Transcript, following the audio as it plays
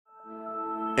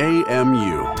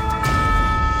AMU,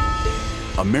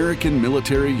 American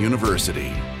Military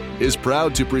University, is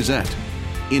proud to present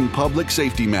In Public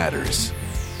Safety Matters.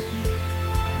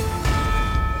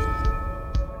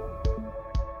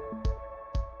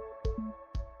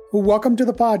 Welcome to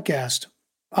the podcast.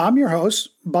 I'm your host,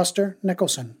 Buster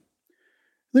Nicholson.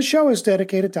 This show is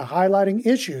dedicated to highlighting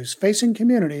issues facing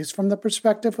communities from the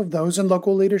perspective of those in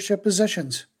local leadership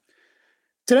positions.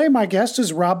 Today, my guest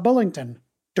is Rob Bullington,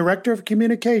 Director of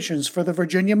Communications for the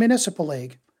Virginia Municipal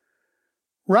League.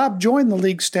 Rob joined the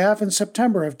League staff in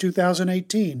September of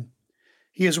 2018.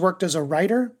 He has worked as a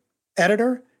writer,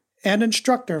 editor, and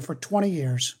instructor for 20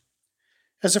 years.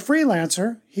 As a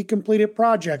freelancer, he completed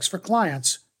projects for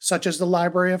clients such as the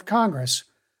Library of Congress,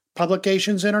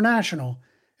 Publications International,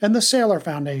 and the Saylor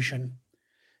Foundation.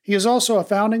 He is also a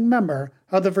founding member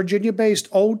of the Virginia-based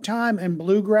old-time and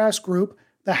bluegrass group,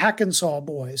 the Hackensaw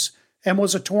Boys, and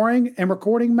was a touring and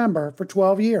recording member for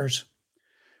 12 years.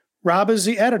 Rob is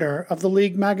the editor of the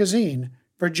League magazine,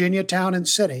 Virginia Town and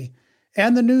City,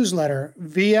 and the newsletter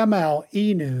VML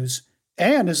E-News,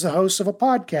 and is the host of a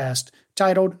podcast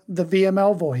titled The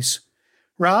VML Voice.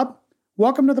 Rob,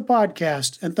 welcome to the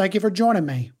podcast, and thank you for joining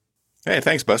me. Hey,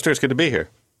 thanks, Buster. It's good to be here.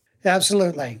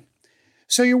 Absolutely.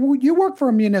 So you work for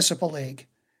a municipal league,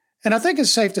 and I think it's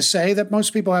safe to say that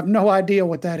most people have no idea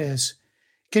what that is.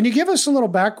 Can you give us a little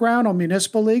background on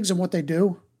municipal leagues and what they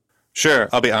do? Sure.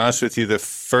 I'll be honest with you. The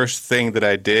first thing that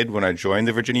I did when I joined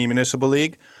the Virginia Municipal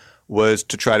League was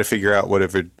to try to figure out what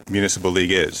a municipal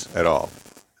league is at all.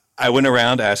 I went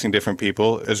around asking different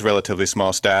people as relatively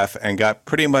small staff and got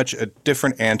pretty much a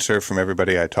different answer from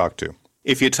everybody I talked to.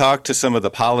 If you talk to some of the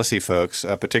policy folks,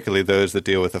 particularly those that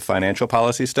deal with the financial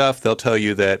policy stuff, they'll tell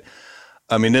you that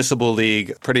a municipal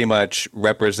league pretty much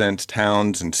represents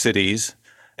towns and cities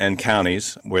and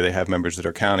counties, where they have members that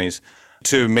are counties,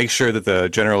 to make sure that the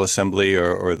General Assembly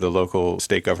or the local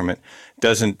state government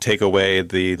doesn't take away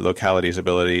the locality's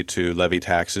ability to levy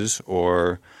taxes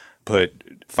or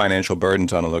put financial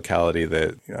burdens on a locality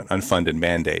that unfunded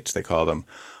mandates, they call them,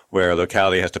 where a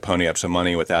locality has to pony up some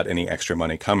money without any extra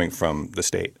money coming from the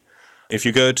state. If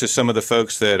you go to some of the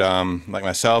folks that, like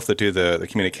myself, that do the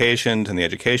communications and the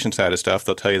education side of stuff,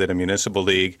 they'll tell you that a municipal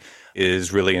league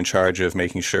is really in charge of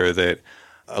making sure that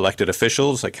elected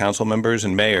officials, like council members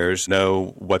and mayors, know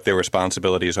what their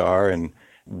responsibilities are and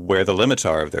where the limits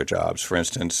are of their jobs. For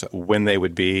instance, when they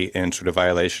would be in sort of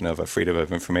violation of a Freedom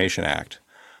of Information Act.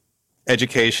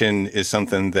 Education is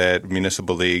something that all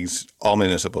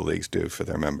municipal leagues do for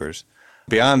their members.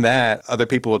 Beyond that, other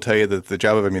people will tell you that the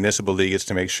job of a municipal league is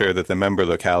to make sure that the member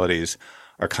localities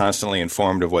are constantly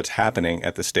informed of what's happening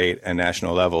at the state and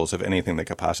national levels of anything that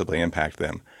could possibly impact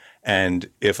them. And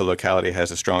if a locality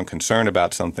has a strong concern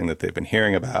about something that they've been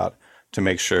hearing about, to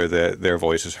make sure that their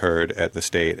voice is heard at the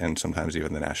state and sometimes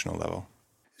even the national level.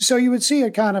 So you would see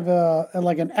a kind of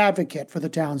like an advocate for the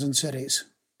towns and cities.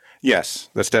 Yes,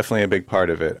 that's definitely a big part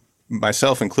of it.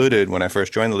 Myself included, when I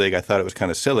first joined the league, I thought it was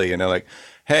kind of silly. Like,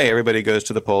 hey, everybody goes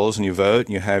to the polls and you vote,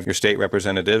 and you have your state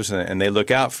representatives, and they look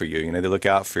out for you. They look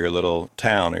out for your little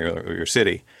town or your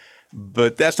city.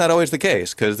 But that's not always the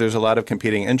case, because there's a lot of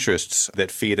competing interests that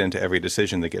feed into every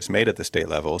decision that gets made at the state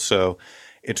level. So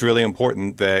it's really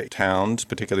important that towns,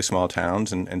 particularly small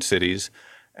towns and cities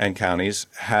and counties,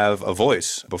 have a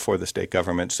voice before the state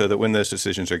government so that when those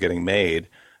decisions are getting made,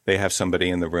 they have somebody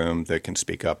in the room that can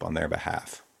speak up on their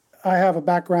behalf. I have a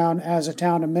background as a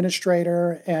town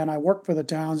administrator, and I work for the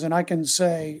towns, and I can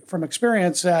say from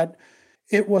experience that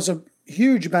it was a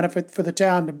huge benefit for the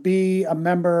town to be a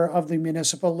member of the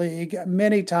municipal league.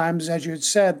 Many times, as you had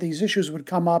said, these issues would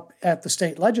come up at the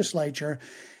state legislature,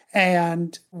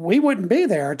 and we wouldn't be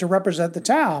there to represent the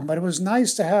town, but it was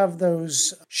nice to have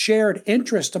those shared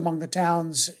interests among the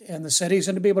towns and the cities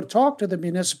and to be able to talk to the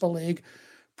municipal league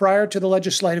prior to the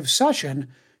legislative session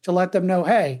to let them know,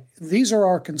 hey, these are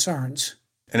our concerns.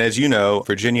 And as you know,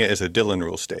 Virginia is a Dillon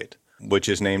Rule state, which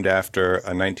is named after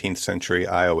a 19th century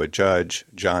Iowa judge,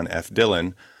 John F.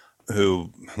 Dillon,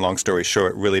 who, long story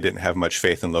short, really didn't have much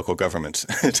faith in local governments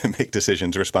to make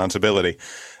decisions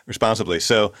responsibly.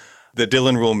 So the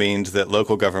Dillon Rule means that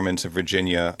local governments in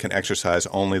Virginia can exercise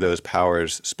only those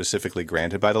powers specifically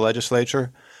granted by the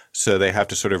legislature. So they have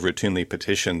to sort of routinely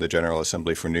petition the General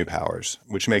Assembly for new powers,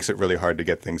 which makes it really hard to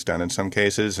get things done in some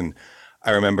cases. And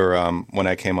I remember when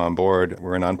I came on board,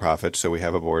 we're a nonprofit, so we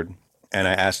have a board. And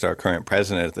I asked our current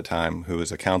president at the time, who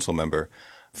was a council member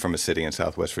from a city in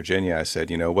Southwest Virginia, I said,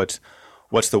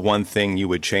 what's the one thing you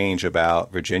would change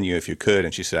about Virginia if you could?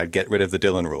 And she said, I'd get rid of the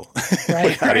Dillon Rule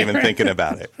without even thinking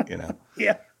about it,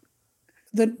 Yeah.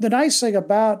 The nice thing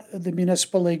about the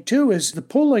Municipal League, too, is the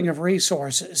pooling of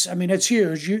resources. I mean, it's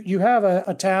huge. You have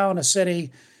a town, a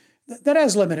city that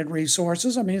has limited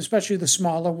resources. I mean, especially the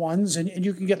smaller ones, and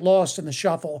you can get lost in the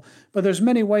shuffle. But there's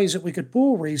many ways that we could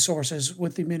pool resources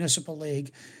with the Municipal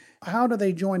League. How do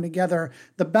they join together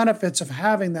the benefits of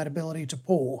having that ability to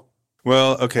pool?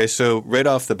 Well, okay, so right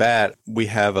off the bat, we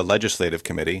have a legislative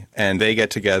committee, and they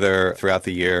get together throughout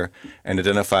the year and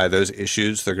identify those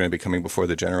issues that are going to be coming before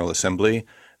the General Assembly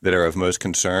that are of most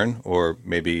concern or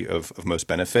maybe of most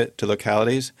benefit to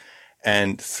localities.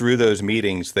 And through those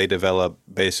meetings, they develop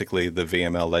basically the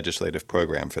VML legislative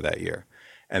program for that year.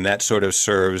 And that sort of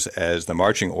serves as the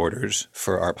marching orders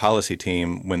for our policy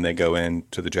team when they go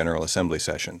into the General Assembly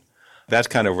session. That's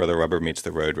kind of where the rubber meets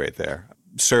the road right there.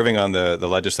 Serving on the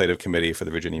legislative committee for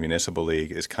the Virginia Municipal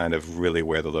League is kind of really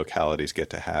where the localities get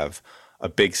to have a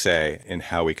big say in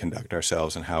how we conduct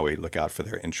ourselves and how we look out for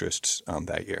their interests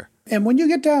that year. And when you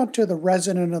get down to the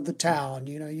resident of the town,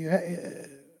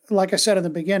 like I said in the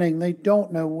beginning, they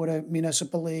don't know what a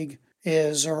municipal league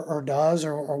is or does,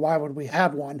 or why would we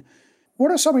have one.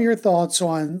 What are some of your thoughts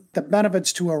on the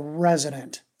benefits to a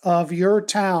resident of your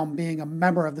town being a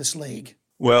member of this league?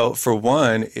 Well, for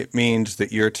one, it means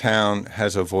that your town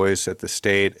has a voice at the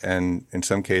state and, in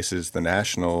some cases, the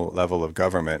national level of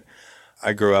government.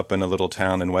 I grew up in a little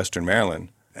town in Western Maryland,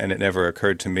 and it never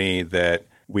occurred to me that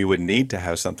we would need to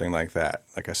have something like that.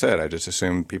 Like I said, I just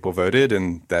assumed people voted,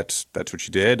 and that's what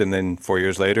you did. And then 4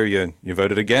 years later, you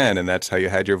voted again, and that's how you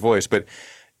had your voice. But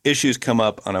issues come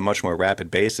up on a much more rapid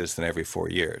basis than every 4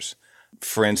 years.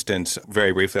 For instance,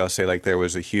 very briefly, I'll say there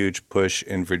was a huge push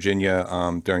in Virginia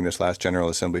during this last General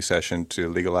Assembly session to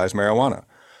legalize marijuana.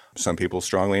 Some people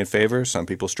strongly in favor, some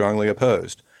people strongly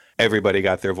opposed. Everybody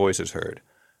got their voices heard.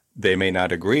 They may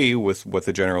not agree with what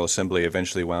the General Assembly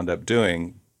eventually wound up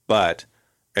doing, but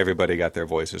everybody got their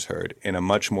voices heard in a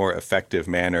much more effective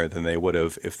manner than they would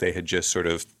have if they had just sort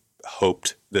of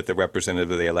hoped that the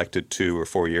representative they elected 2 or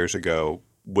 4 years ago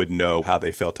would know how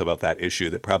they felt about that issue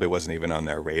that probably wasn't even on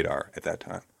their radar at that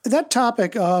time. That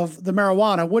topic of the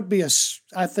marijuana would be,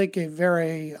 I think, a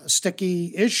very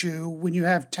sticky issue when you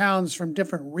have towns from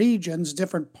different regions,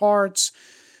 different parts,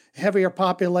 heavier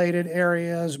populated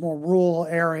areas, more rural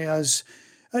areas.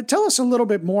 Tell us a little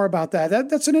bit more about that.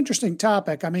 That's an interesting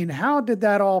topic. I mean, how did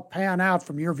that all pan out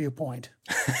from your viewpoint?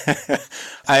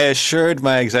 I assured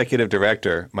my executive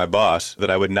director, my boss, that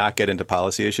I would not get into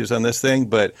policy issues on this thing,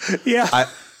 but yeah.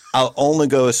 I'll only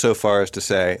go so far as to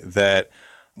say that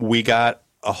we got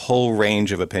a whole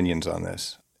range of opinions on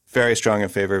this. Very strong in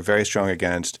favor, very strong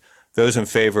against. Those in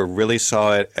favor really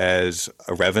saw it as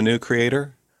a revenue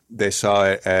creator. They saw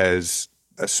it as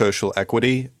a social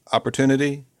equity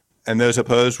opportunity. And those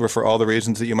opposed were for all the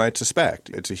reasons that you might suspect.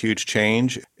 It's a huge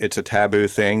change. It's a taboo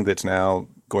thing that's now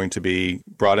going to be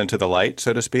brought into the light,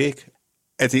 so to speak.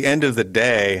 At the end of the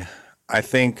day, I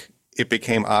think it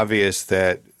became obvious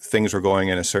that things were going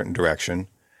in a certain direction.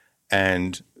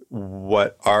 And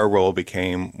what our role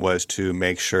became was to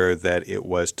make sure that it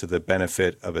was to the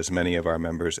benefit of as many of our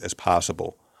members as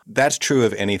possible. That's true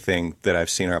of anything that I've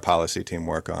seen our policy team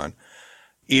work on.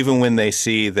 Even when they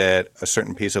see that a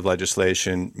certain piece of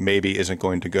legislation maybe isn't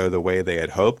going to go the way they had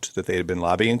hoped, that they had been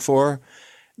lobbying for,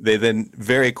 they then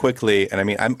very quickly, and I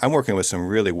mean, I'm working with some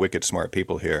really wicked smart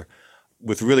people here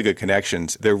with really good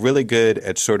connections. They're really good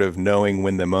at sort of knowing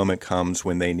when the moment comes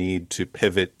when they need to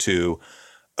pivot to,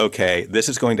 okay, this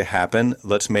is going to happen.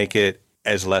 Let's make it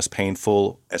as less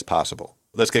painful as possible.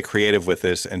 Let's get creative with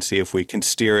this and see if we can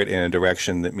steer it in a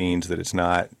direction that means that it's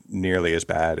not nearly as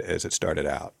bad as it started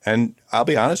out. And I'll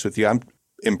be honest with you, I'm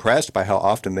impressed by how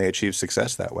often they achieve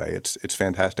success that way. It's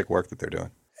fantastic work that they're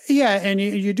doing. Yeah, and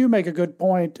you do make a good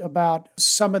point about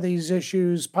some of these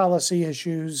issues, policy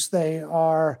issues. They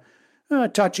are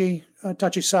touchy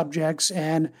subjects.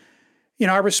 And,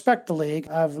 I respect the league.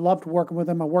 I've loved working with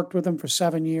them. I worked with them for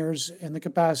 7 years in the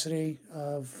capacity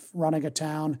of running a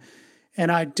town. And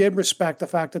I did respect the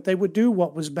fact that they would do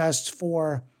what was best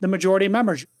for the majority of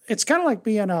members. It's kind of like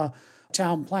being a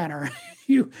town planner.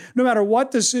 No matter what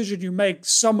decision you make,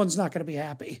 someone's not going to be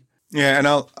happy. Yeah, and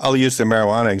I'll use the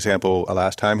marijuana example a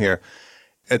last time here.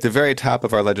 At the very top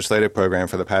of our legislative program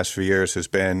for the past few years has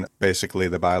been basically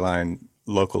the byline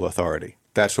local authority.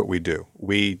 That's what we do.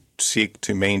 We seek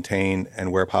to maintain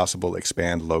and, where possible,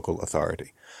 expand local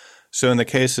authority. So in the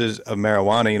cases of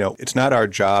marijuana, it's not our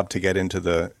job to get into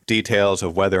the details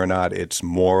of whether or not it's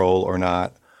moral or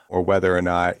not, or whether or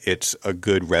not it's a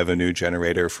good revenue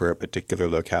generator for a particular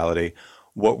locality.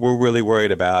 What we're really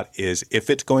worried about is if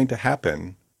it's going to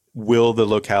happen, will the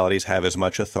localities have as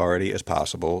much authority as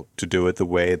possible to do it the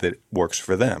way that works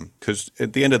for them? Because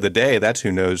at the end of the day, that's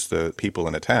who knows the people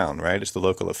in a town, right? It's the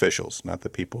local officials, not the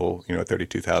people,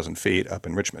 32,000 feet up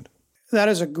in Richmond. That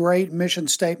is a great mission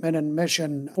statement and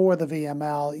mission for the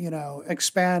VML,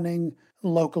 expanding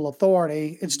local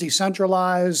authority. It's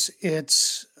decentralized.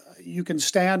 You can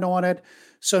stand on it.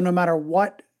 So no matter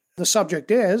what the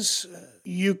subject is,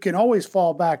 you can always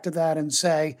fall back to that and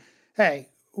say, hey,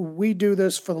 we do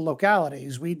this for the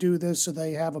localities. We do this so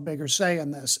they have a bigger say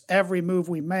in this. Every move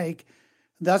we make,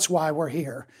 that's why we're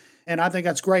here. And I think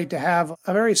that's great to have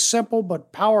a very simple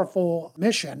but powerful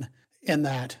mission in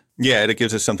that. Yeah, it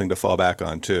gives us something to fall back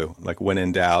on, too. Like when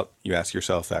in doubt, you ask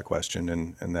yourself that question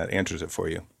and that answers it for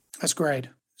you. That's great.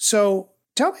 So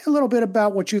tell me a little bit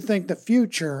about what you think the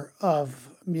future of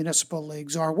municipal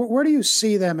leagues are. Where do you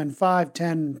see them in 5,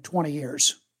 10, 20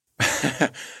 years?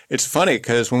 It's funny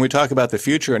because when we talk about the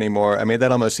future anymore,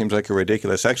 that almost seems like a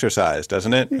ridiculous exercise,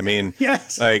 doesn't it?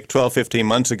 Yes. Like 12, 15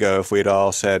 months ago, if we'd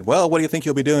all said, well, what do you think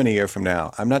you'll be doing a year from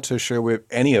now? I'm not so sure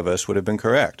any of us would have been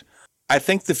correct. I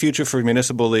think the future for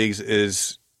municipal leagues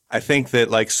is, I think that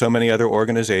like so many other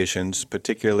organizations,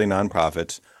 particularly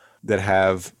nonprofits, that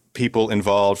have people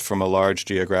involved from a large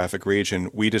geographic region,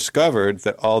 we discovered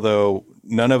that although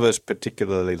none of us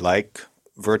particularly like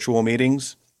virtual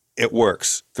meetings, it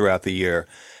works throughout the year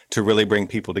to really bring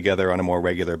people together on a more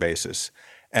regular basis.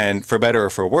 And for better or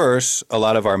for worse, a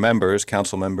lot of our members,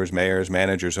 council members, mayors,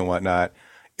 managers, and whatnot,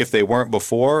 if they weren't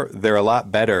before, they're a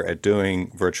lot better at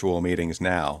doing virtual meetings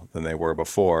now than they were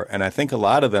before. And I think a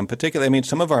lot of them, particularly,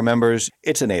 some of our members,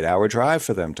 it's an 8-hour drive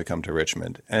for them to come to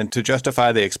Richmond. And to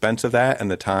justify the expense of that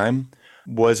and the time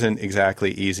wasn't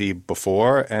exactly easy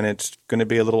before, and it's going to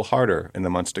be a little harder in the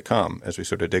months to come as we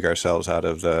sort of dig ourselves out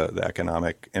of the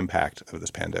economic impact of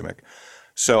this pandemic.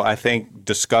 So I think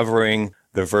discovering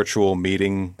the virtual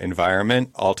meeting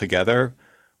environment altogether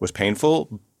was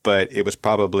painful, but it was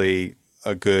probably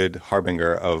a good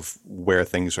harbinger of where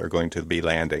things are going to be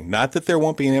landing. Not that there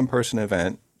won't be an in-person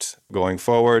event going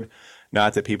forward,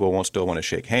 not that people won't still want to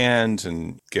shake hands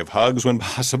and give hugs when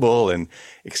possible and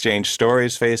exchange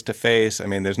stories face to face.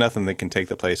 There's nothing that can take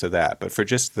the place of that. But for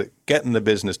just getting the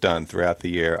business done throughout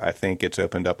the year, I think it's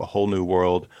opened up a whole new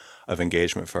world of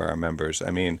engagement for our members.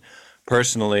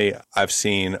 Personally, I've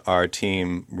seen our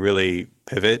team really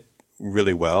pivot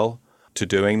really well to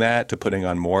doing that, to putting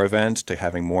on more events, to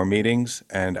having more meetings,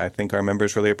 and I think our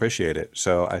members really appreciate it.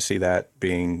 So I see that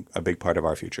being a big part of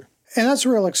our future. And that's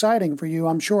real exciting for you,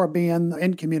 I'm sure, being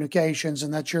in communications,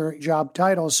 and that's your job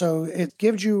title. So it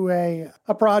gives you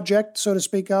a project, so to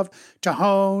speak of, to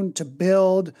hone, to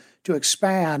build, to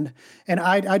expand. And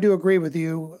I do agree with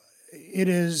you. It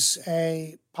is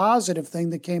a positive thing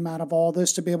that came out of all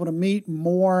this to be able to meet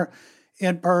more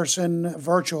in person,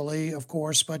 virtually, of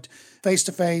course, but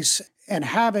face-to-face, and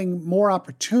having more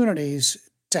opportunities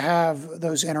to have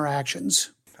those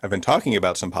interactions. I've been talking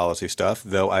about some policy stuff,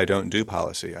 though I don't do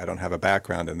policy. I don't have a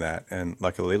background in that. And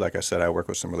luckily, like I said, I work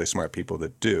with some really smart people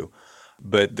that do.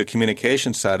 But the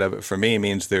communication side of it for me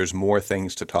means there's more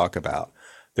things to talk about.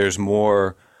 There's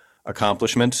more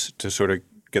accomplishments to sort of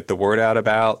get the word out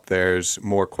about. There's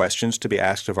more questions to be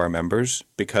asked of our members,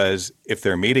 because if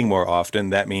they're meeting more often,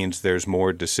 that means there's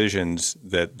more decisions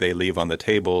that they leave on the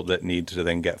table that need to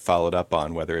then get followed up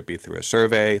on, whether it be through a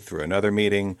survey, through another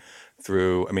meeting,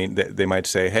 they might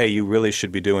say, hey, you really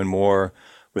should be doing more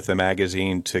with the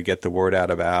magazine to get the word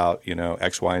out about,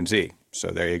 X, Y, and Z. So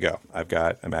there you go. I've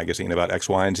got a magazine about X,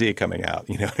 Y, and Z coming out,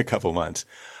 in a couple months.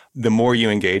 The more you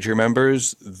engage your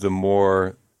members, the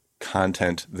more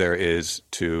content there is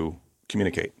to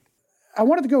communicate. I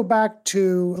wanted to go back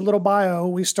to a little bio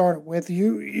we started with.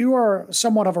 You are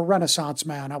somewhat of a Renaissance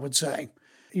man, I would say.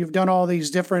 You've done all these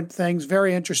different things,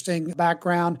 very interesting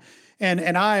background.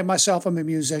 And I myself am a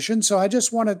musician, so I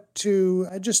just wanted to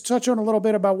just touch on a little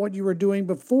bit about what you were doing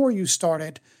before you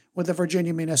started with the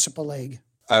Virginia Municipal League.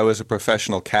 I was a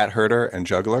professional cat herder and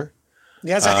juggler.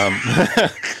 Yes.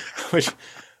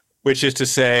 Which is to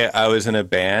say I was in a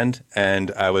band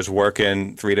and I was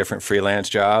working 3 different freelance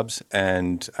jobs,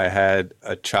 and I had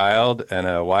a child and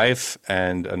a wife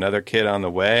and another kid on the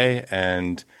way.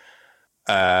 And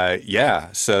so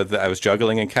I was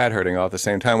juggling and cat herding all at the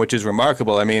same time, which is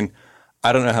remarkable.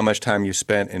 I don't know how much time you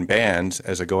spent in bands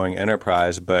as a going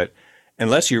enterprise, but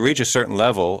unless you reach a certain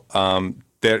level,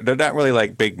 they're not really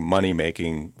like big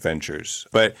money-making ventures.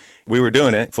 But we were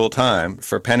doing it full-time.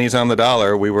 For pennies on the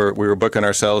dollar, we were booking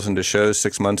ourselves into shows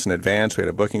 6 months in advance. We had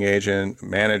a booking agent,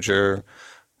 manager,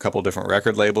 a couple different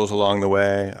record labels along the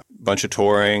way, a bunch of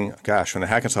touring. Gosh, when the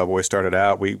Hackensaw Boys started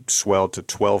out, we swelled to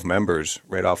 12 members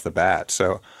right off the bat.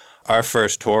 So Our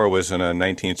first tour was in a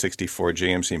 1964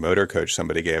 GMC motor coach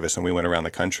somebody gave us, and we went around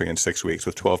the country in 6 weeks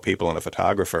with 12 people and a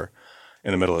photographer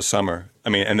in the middle of summer. I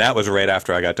mean, and that was right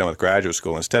after I got done with graduate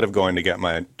school. Instead of going to get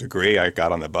my degree, I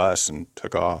got on the bus and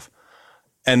took off.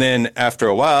 And then after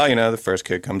a while, the first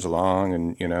kid comes along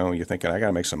and, you're thinking, I got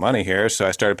to make some money here. So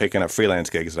I started picking up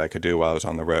freelance gigs that I could do while I was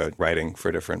on the road, writing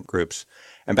for different groups.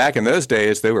 And back in those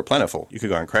days, they were plentiful. You could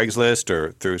go on Craigslist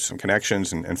or through some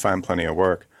connections and find plenty of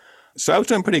work. So I was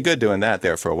doing pretty good doing that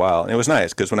there for a while. And it was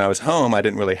nice because when I was home, I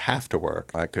didn't really have to work.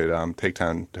 I could take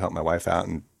time to help my wife out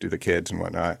and do the kids and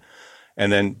whatnot.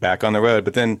 And then back on the road.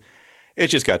 But then it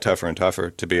just got tougher and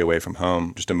tougher to be away from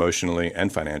home, just emotionally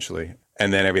and financially.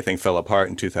 And then everything fell apart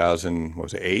in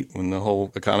 2008 when the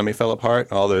whole economy fell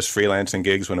apart. All those freelancing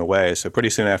gigs went away. So pretty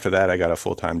soon after that, I got a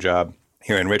full-time job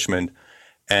here in Richmond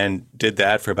and did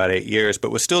that for about 8 years,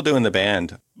 but was still doing the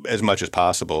band as much as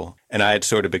possible. And I had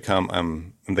sort of become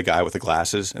I'm the guy with the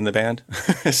glasses in the band.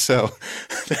 So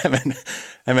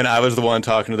I was the one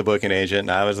talking to the booking agent,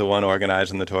 and I was the one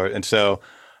organizing the tour. And so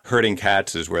herding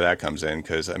cats is where that comes in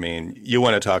because, you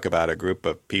want to talk about a group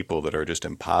of people that are just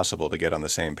impossible to get on the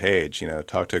same page.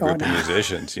 Talk to a group of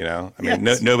musicians,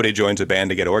 Yes. Nobody joins a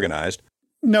band to get organized.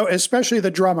 No, especially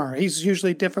the drummer. He's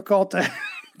usually difficult to,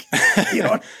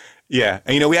 Yeah.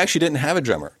 And, we actually didn't have a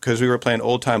drummer because we were playing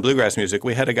old-time bluegrass music.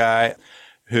 We had a guy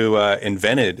who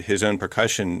invented his own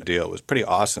percussion deal. It was pretty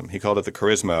awesome. He called it the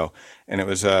Charismo, and it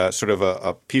was sort of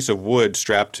a piece of wood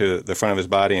strapped to the front of his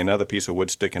body, another piece of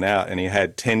wood sticking out, and he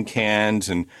had tin cans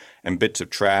and bits of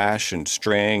trash and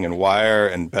string and wire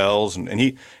and bells, and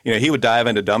he would dive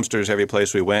into dumpsters every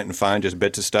place we went and find just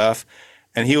bits of stuff.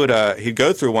 And he would he'd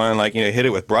go through one and hit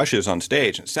it with brushes on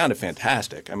stage, and it sounded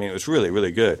fantastic. It was really,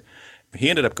 really good. He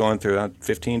ended up going through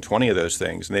 15, 20 of those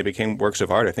things, and they became works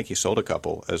of art. I think he sold a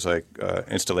couple as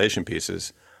installation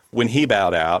pieces. When he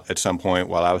bowed out at some point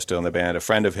while I was still in the band, a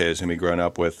friend of his whom he'd grown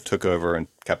up with took over and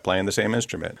kept playing the same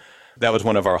instrument. That was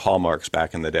one of our hallmarks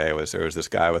back in the day, was there was this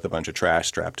guy with a bunch of trash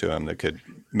strapped to him that could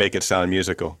make it sound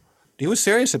musical. He was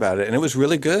serious about it, and it was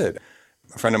really good.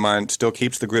 A friend of mine still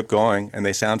keeps the group going, and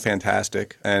they sound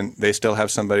fantastic, and they still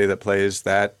have somebody that plays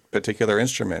that particular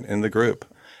instrument in the group.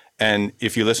 And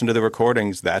if you listen to the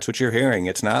recordings, that's what you're hearing.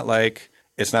 It's not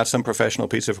some professional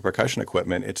piece of percussion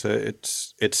equipment.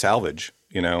 It's salvage,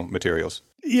 materials.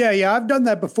 Yeah. I've done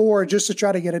that before just to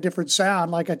try to get a different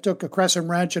sound. Like I took a crescent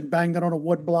wrench and banged it on a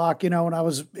wood block, when I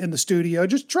was in the studio,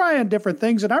 just trying different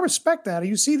things. And I respect that.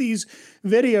 You see these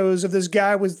videos of this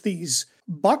guy with these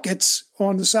buckets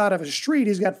on the side of a street.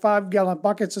 He's got 5-gallon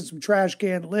buckets and some trash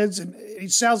can lids, and he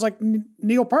sounds like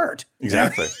Neil Peart.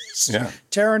 Exactly. Yeah.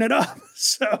 Tearing it up.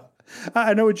 So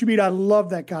I know what you mean. I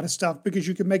love that kind of stuff because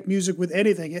you can make music with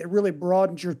anything. It really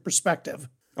broadens your perspective.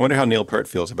 I wonder how Neil Peart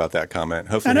feels about that comment.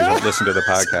 Hopefully he won't listen to the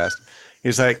podcast.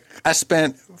 He's like, I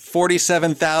spent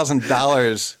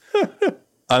 $47,000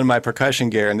 on my percussion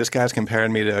gear, and this guy's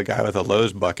comparing me to a guy with a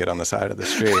Lowe's bucket on the side of the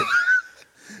street.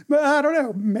 But I don't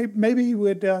know. Maybe he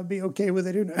would be okay with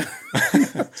it. Who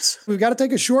knows? We've got to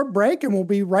take a short break, and we'll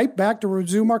be right back to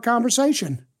resume our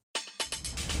conversation.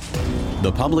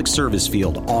 The public service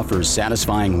field offers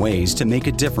satisfying ways to make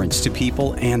a difference to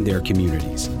people and their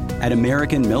communities. At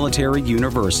American Military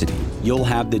University, you'll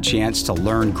have the chance to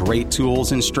learn great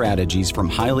tools and strategies from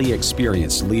highly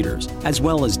experienced leaders, as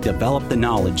well as develop the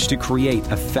knowledge to create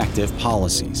effective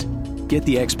policies. Get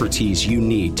the expertise you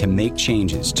need to make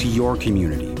changes to your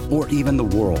community or even the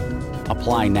world.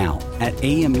 Apply now at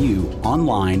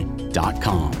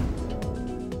amuonline.com.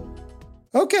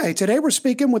 Okay, today we're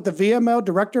speaking with the VML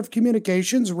Director of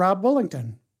Communications, Rob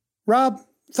Bullington. Rob,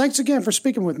 thanks again for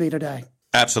speaking with me today.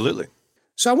 Absolutely.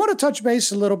 So I want to touch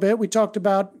base a little bit. We talked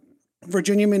about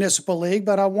Virginia Municipal League,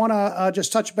 but I want to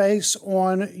just touch base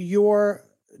on your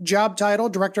job title,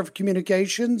 Director of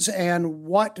Communications, and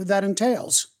what that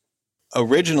entails.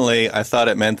 Originally, I thought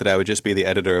it meant that I would just be the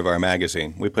editor of our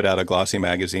magazine. We put out a glossy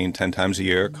magazine 10 times a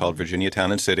year called Virginia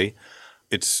Town and City.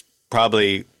 It's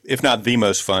probably, if not the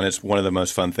most fun, it's one of the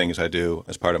most fun things I do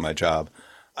as part of my job.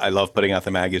 I love putting out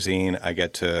the magazine. I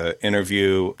get to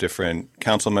interview different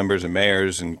council members and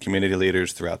mayors and community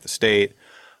leaders throughout the state.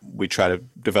 We try to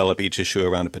develop each issue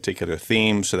around a particular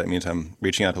theme, so that means I'm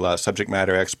reaching out to a lot of subject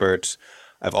matter experts.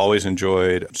 I've always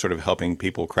enjoyed sort of helping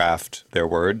people craft their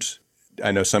words.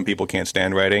 I know some people can't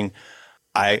stand writing.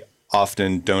 I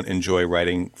often don't enjoy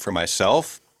writing for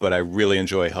myself, but I really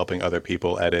enjoy helping other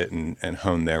people edit and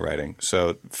hone their writing.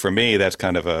 So for me, that's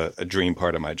kind of a dream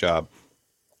part of my job.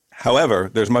 However,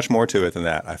 there's much more to it than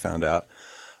that, I found out.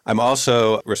 I'm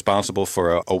also responsible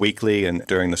for a weekly, and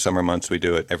during the summer months we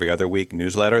do it every other week,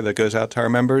 newsletter that goes out to our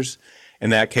members. In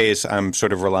that case, I'm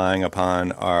sort of relying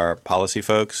upon our policy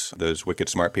folks, those wicked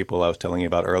smart people I was telling you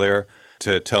about earlier,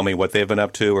 to tell me what they've been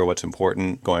up to or what's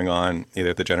important going on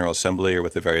either at the General Assembly or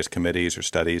with the various committees or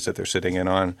studies that they're sitting in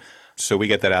on. So we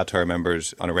get that out to our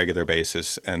members on a regular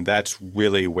basis, and that's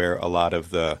really where a lot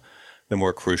of the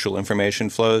more crucial information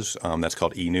flows. That's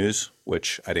called e-news,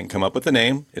 which I didn't come up with the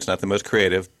name. It's not the most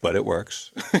creative, but it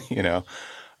works, you know.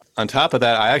 On top of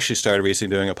that, I actually started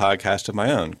recently doing a podcast of my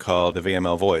own called The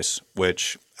VML Voice,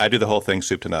 which I do the whole thing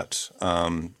soup to nuts.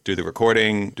 Do the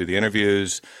recording, do the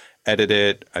interviews, edit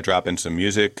it. I drop in some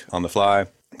music on the fly,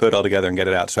 put it all together and get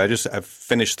it out. So I've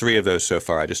finished 3 of those so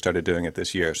far. I just started doing it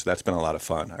this year. So that's been a lot of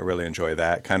fun. I really enjoy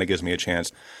that. Kind of gives me a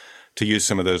chance to use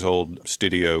some of those old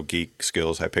studio geek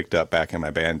skills I picked up back in my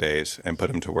band days and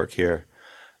put them to work here.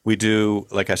 We do,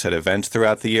 like I said, events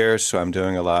throughout the year. So I'm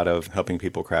doing a lot of helping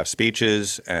people craft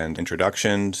speeches and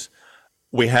introductions.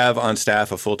 We have on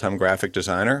staff a full-time graphic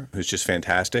designer who's just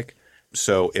fantastic.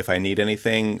 So if I need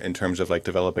anything in terms of like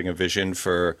developing a vision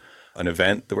for an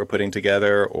event that we're putting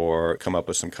together or come up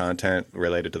with some content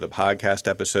related to the podcast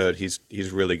episode, he's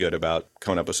really good about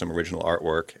coming up with some original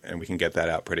artwork, and we can get that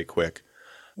out pretty quick.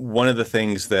 One of the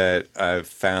things that I've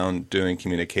found doing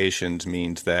communications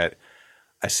means that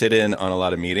I sit in on a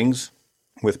lot of meetings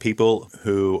with people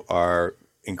who are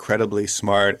incredibly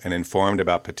smart and informed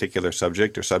about particular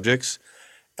subject or subjects.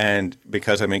 And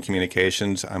because I'm in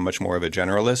communications, I'm much more of a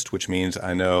generalist, which means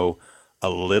I know a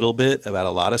little bit about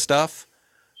a lot of stuff.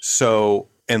 So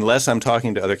unless I'm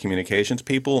talking to other communications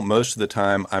people, most of the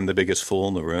time I'm the biggest fool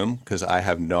in the room because I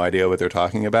have no idea what they're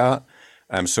talking about.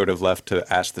 I'm sort of left to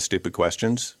ask the stupid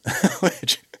questions,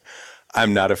 which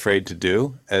I'm not afraid to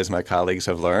do, as my colleagues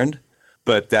have learned.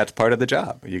 But that's part of the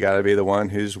job. You got to be the one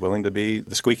who's willing to be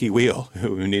the squeaky wheel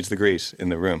who needs the grease in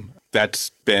the room. That's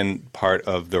been part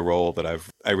of the role that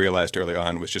I realized early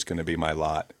on was just going to be my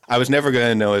lot. I was never going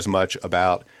to know as much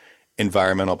about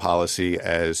environmental policy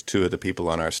as 2 of the people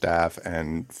on our staff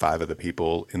and 5 of the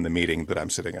people in the meeting that I'm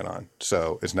sitting in on.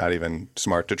 So it's not even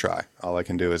smart to try. All I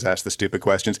can do is ask the stupid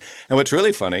questions. And what's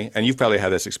really funny, and you've probably had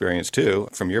this experience too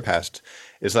from your past,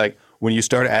 is like when you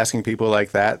start asking people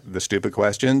like that, the stupid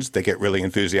questions, they get really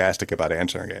enthusiastic about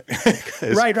answering it.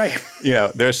 Right. You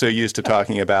know, they're so used to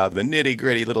talking about the nitty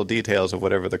gritty little details of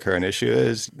whatever the current issue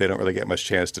is. They don't really get much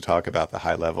chance to talk about the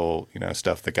high level, you know,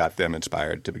 stuff that got them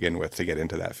inspired to begin with to get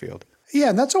into that field. Yeah,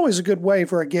 and that's always a good way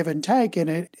for a give and take. And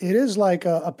it is like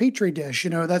a petri dish,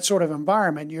 you know, that sort of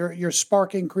environment. You're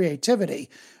sparking creativity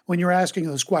when you're asking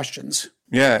those questions.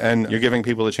 Yeah, and you're giving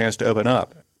people a chance to open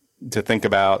up, to think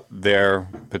about their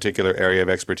particular area of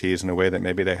expertise in a way that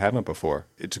maybe they haven't before.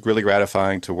 It's really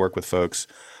gratifying to work with folks.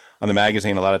 On the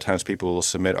magazine, a lot of times people will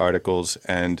submit articles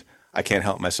and I can't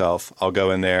help myself. I'll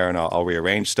go in there and I'll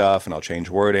rearrange stuff and I'll change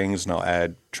wordings and I'll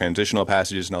add transitional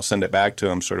passages and I'll send it back to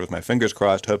them sort of with my fingers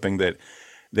crossed, hoping that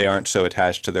they aren't so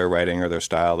attached to their writing or their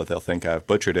style that they'll think I've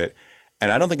butchered it.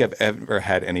 And I don't think I've ever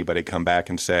had anybody come back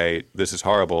and say, this is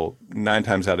horrible. 9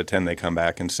 times out of 10, they come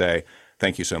back and say,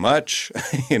 thank you so much.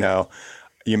 You know,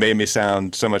 you made me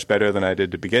sound so much better than I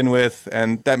did to begin with.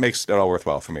 And that makes it all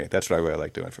worthwhile for me. That's what I really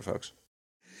like doing for folks.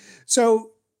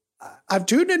 So I've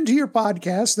tuned into your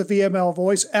podcast, The VML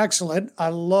Voice. Excellent. I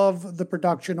love the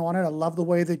production on it. I love the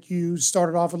way that you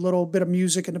started off with a little bit of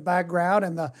music in the background.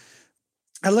 And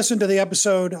I listened to the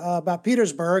episode about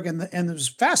Petersburg, and it was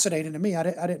fascinating to me. I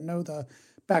didn't know the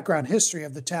background history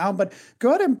of the town. But go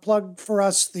ahead and plug for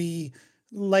us the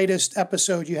latest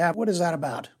episode you have. What is that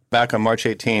about? Back on March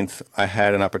 18th, I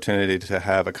had an opportunity to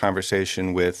have a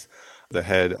conversation with the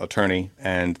head attorney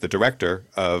and the director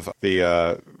of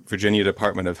the Virginia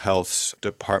Department of Health's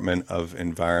Department of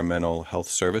Environmental Health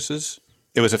Services.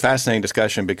 It was a fascinating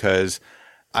discussion because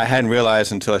I hadn't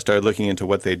realized until I started looking into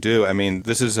what they do. I mean,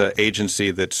 this is an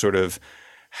agency that sort of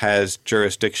has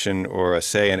jurisdiction or a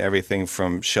say in everything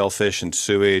from shellfish and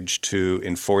sewage to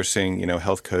enforcing, you know,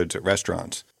 health codes at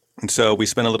restaurants. And so we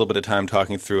spent a little bit of time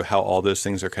talking through how all those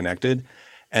things are connected.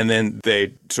 And then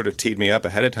they sort of teed me up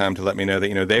ahead of time to let me know that,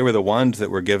 you know, they were the ones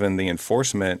that were given the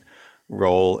enforcement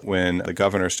role when the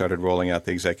governor started rolling out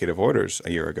the executive orders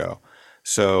a year ago.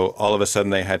 So all of a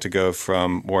sudden they had to go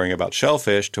from worrying about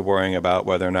shellfish to worrying about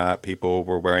whether or not people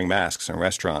were wearing masks in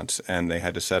restaurants. And they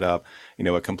had to set up, you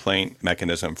know, a complaint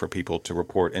mechanism for people to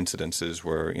report incidences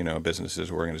where, you know, businesses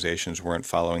or organizations weren't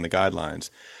following the guidelines.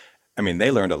 I mean,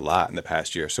 they learned a lot in the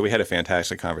past year. So we had a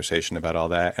fantastic conversation about all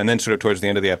that. And then sort of towards the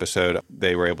end of the episode,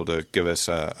 they were able to give us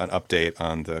an update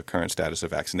on the current status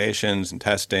of vaccinations and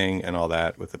testing and all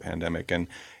that with the pandemic. And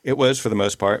it was, for the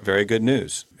most part, very good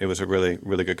news. It was a really,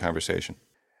 really good conversation.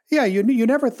 Yeah, you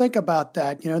never think about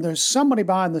that. There's somebody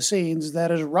behind the scenes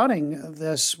that is running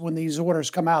this when these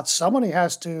orders come out. Somebody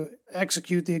has to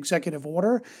execute the executive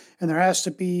order, and there has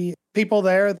to be people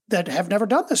there that have never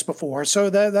done this before. So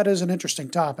that is an interesting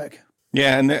topic.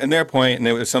 Yeah, and their point, and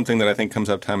it was something that I think comes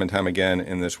up time and time again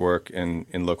in this work in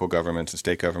local governments and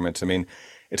state governments. I mean,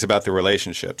 it's about the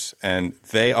relationships, and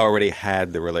they already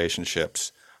had the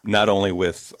relationships not only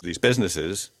with these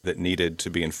businesses that needed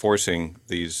to be enforcing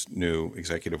these new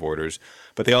executive orders,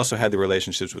 but they also had the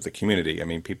relationships with the community. I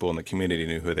mean, people in the community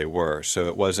knew who they were. So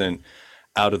it wasn't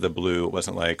out of the blue. It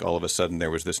wasn't like all of a sudden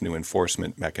there was this new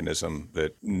enforcement mechanism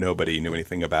that nobody knew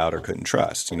anything about or couldn't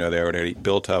trust. They already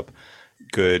built up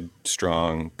good,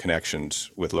 strong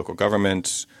connections with local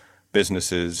governments,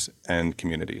 businesses, and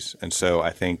communities. And so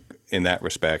I think in that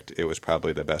respect, it was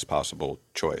probably the best possible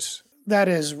choice. That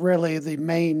is really the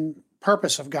main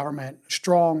purpose of government,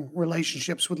 strong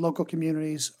relationships with local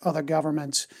communities, other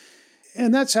governments.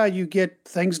 And that's how you get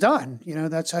things done.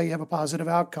 That's how you have a positive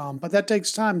outcome. But that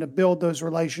takes time to build those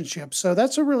relationships. So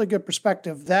that's a really good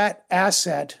perspective. That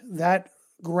asset, that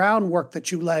groundwork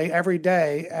that you lay every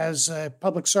day as a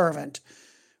public servant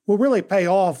will really pay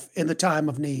off in the time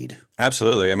of need.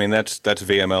 Absolutely. I mean, that's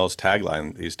VML's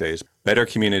tagline these days. Better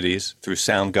communities through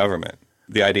sound government.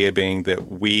 The idea being that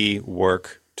we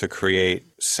work to create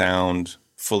sound,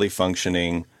 fully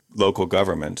functioning local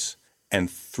governments, and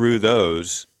through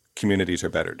those, communities are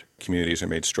bettered. Communities are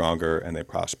made stronger and they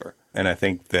prosper. And I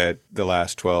think that the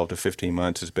last 12 to 15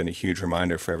 months has been a huge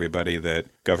reminder for everybody that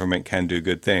government can do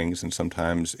good things, and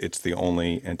sometimes it's the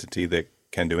only entity that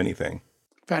can do anything.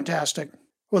 Fantastic.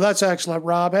 Well, that's excellent,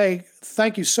 Rob. Hey,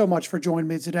 thank you so much for joining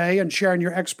me today and sharing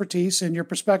your expertise and your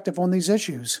perspective on these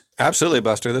issues. Absolutely,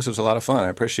 Buster. This was a lot of fun. I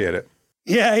appreciate it.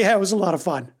 Yeah, it was a lot of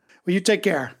fun. Well, you take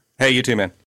care. Hey, you too,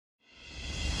 man.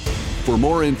 For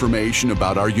more information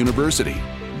about our university,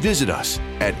 visit us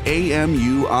at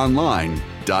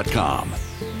amuonline.com.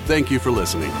 Thank you for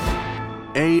listening.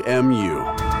 AMU,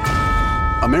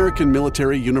 American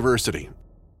Military University.